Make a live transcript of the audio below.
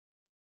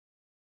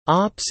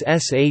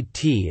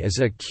OPS-SAT is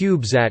a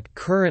CubeSat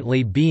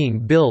currently being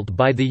built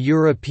by the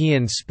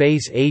European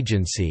Space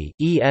Agency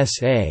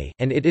 (ESA),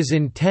 and it is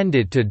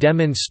intended to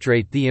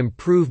demonstrate the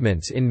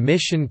improvements in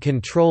mission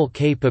control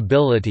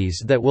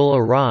capabilities that will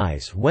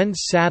arise when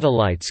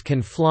satellites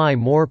can fly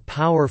more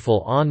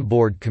powerful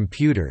onboard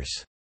computers.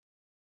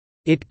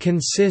 It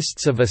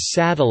consists of a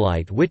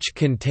satellite which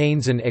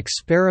contains an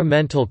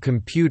experimental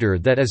computer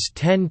that is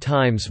 10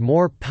 times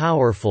more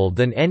powerful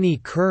than any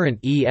current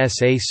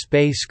ESA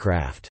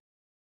spacecraft.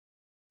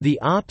 The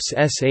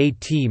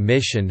OPS-SAT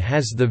mission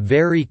has the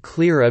very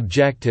clear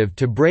objective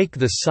to break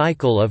the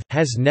cycle of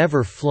has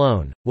never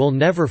flown, will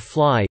never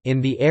fly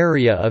in the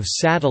area of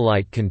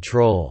satellite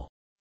control.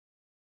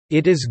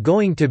 It is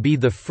going to be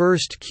the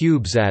first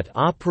CubeSat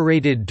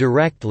operated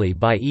directly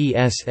by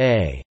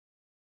ESA.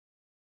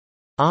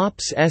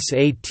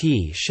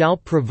 OPS-SAT shall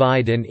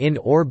provide an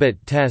in-orbit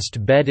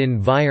test bed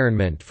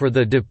environment for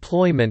the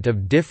deployment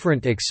of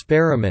different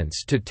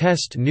experiments to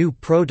test new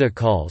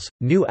protocols,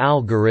 new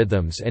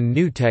algorithms and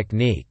new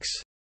techniques.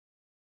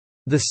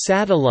 The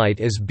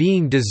satellite is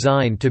being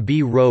designed to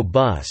be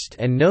robust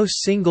and no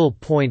single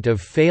point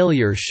of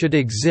failure should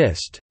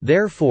exist,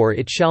 therefore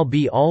it shall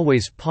be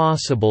always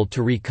possible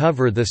to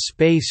recover the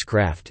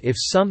spacecraft if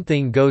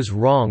something goes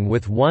wrong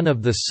with one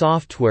of the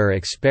software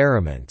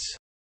experiments.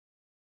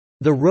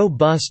 The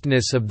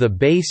robustness of the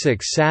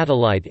basic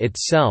satellite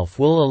itself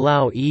will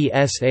allow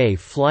ESA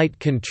flight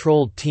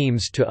control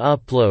teams to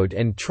upload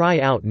and try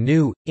out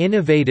new,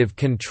 innovative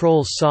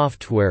control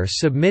software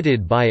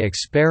submitted by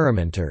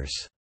experimenters.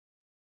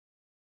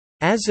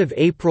 As of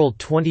April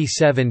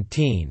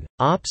 2017,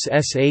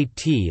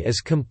 OPS-SAT is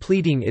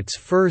completing its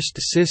first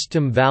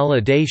system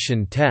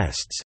validation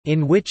tests,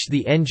 in which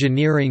the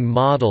engineering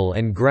model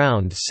and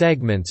ground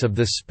segments of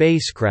the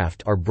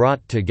spacecraft are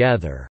brought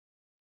together.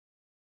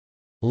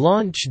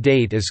 Launch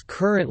date is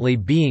currently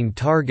being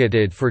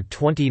targeted for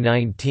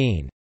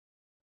 2019.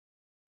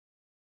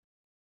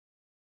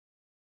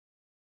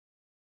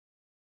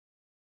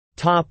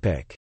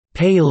 Topic: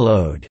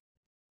 Payload.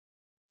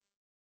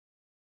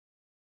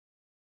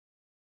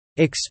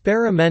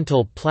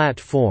 Experimental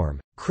platform,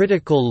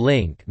 critical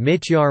link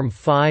MITYARM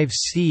 5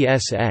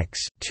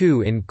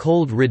 CSX-2 in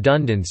cold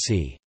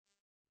redundancy.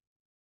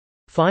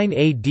 Fine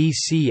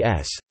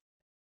ADCS.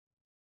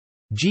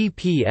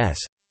 GPS.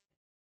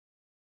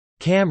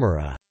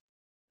 Camera.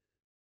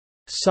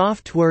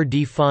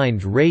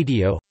 Software-defined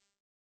radio.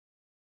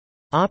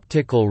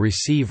 Optical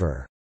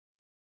receiver.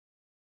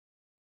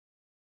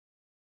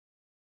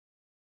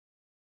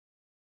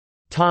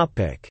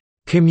 Topic: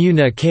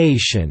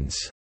 Communications.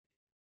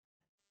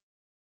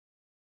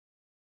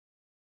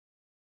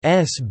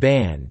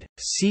 S-band,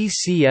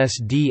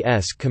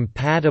 CCSDS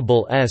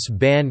compatible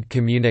S-band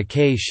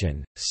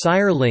communication,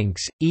 Sirelinx,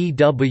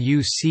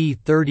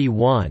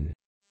 EWC31.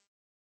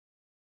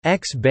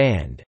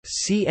 X-band,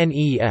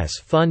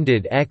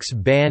 CNES-funded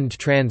X-band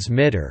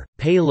transmitter,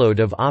 payload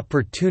of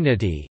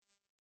opportunity.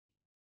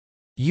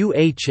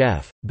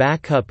 UHF,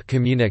 backup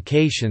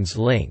communications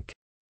link.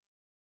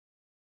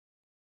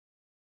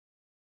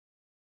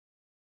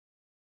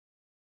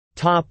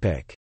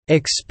 Topic: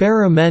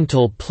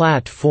 Experimental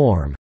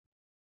platform.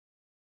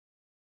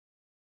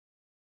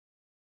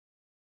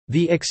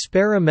 The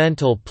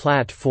experimental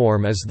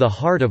platform is the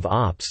heart of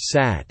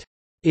OPS-SAT.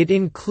 It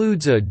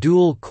includes a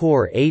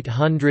dual-core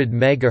 800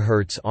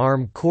 MHz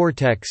ARM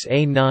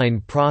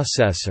Cortex-A9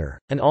 processor,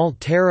 an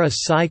Altera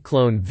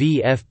Cyclone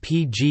V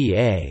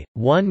FPGA,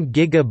 1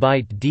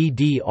 GB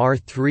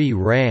DDR3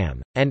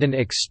 RAM, and an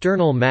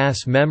external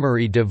mass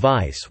memory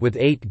device with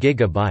 8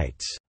 GB.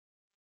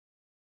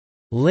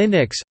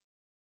 Linux,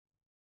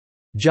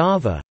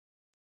 Java,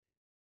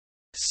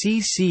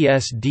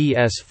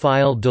 CCSDS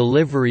File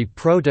Delivery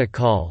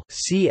Protocol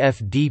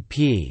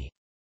 (CFDP).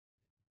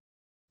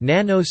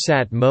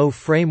 Nanosat MO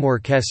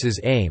framework's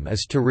aim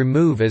is to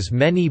remove as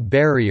many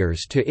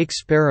barriers to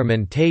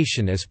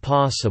experimentation as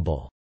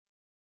possible.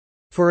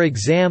 For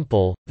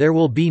example, there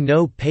will be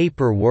no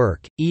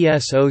paperwork,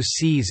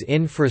 ESOC's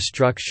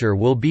infrastructure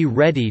will be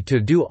ready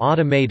to do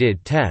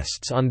automated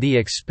tests on the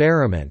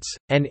experiments,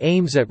 and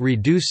aims at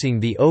reducing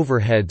the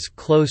overheads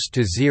close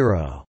to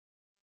zero.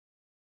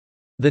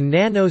 The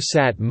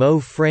Nanosat MO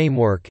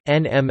framework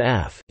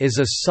 (NMF) is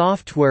a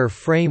software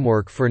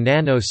framework for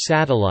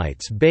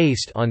nanosatellites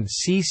based on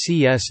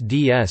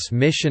CCSDS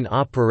mission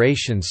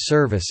operations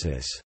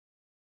services.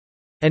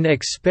 An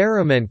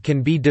experiment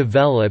can be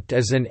developed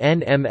as an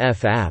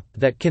NMF app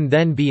that can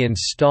then be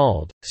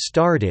installed,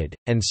 started,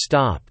 and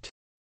stopped.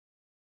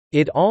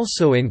 It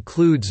also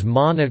includes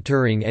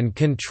monitoring and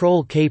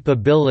control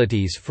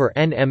capabilities for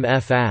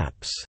NMF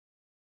apps.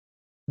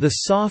 The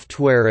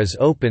software is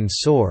open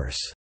source.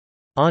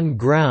 On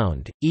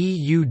ground,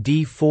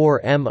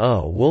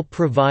 EUD4MO will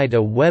provide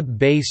a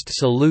web-based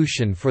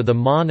solution for the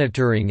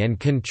monitoring and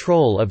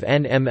control of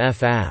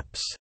NMF apps.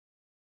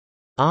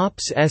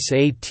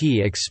 OPS-SAT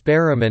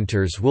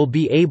experimenters will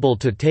be able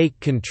to take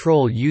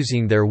control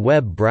using their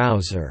web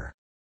browser.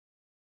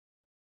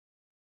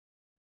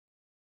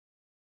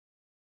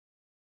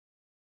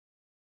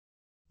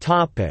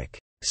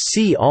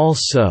 See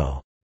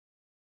also: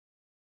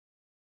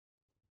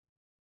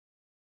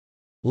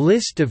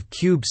 List of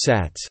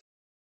CubeSats,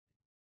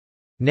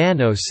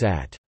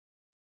 Nanosat.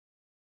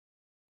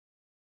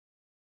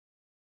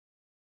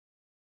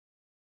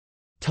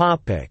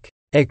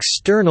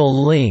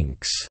 External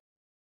links: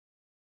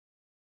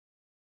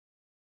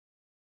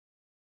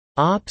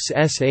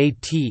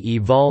 OPS-SAT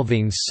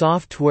Evolving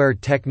Software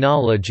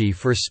Technology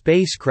for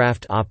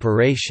Spacecraft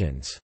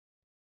Operations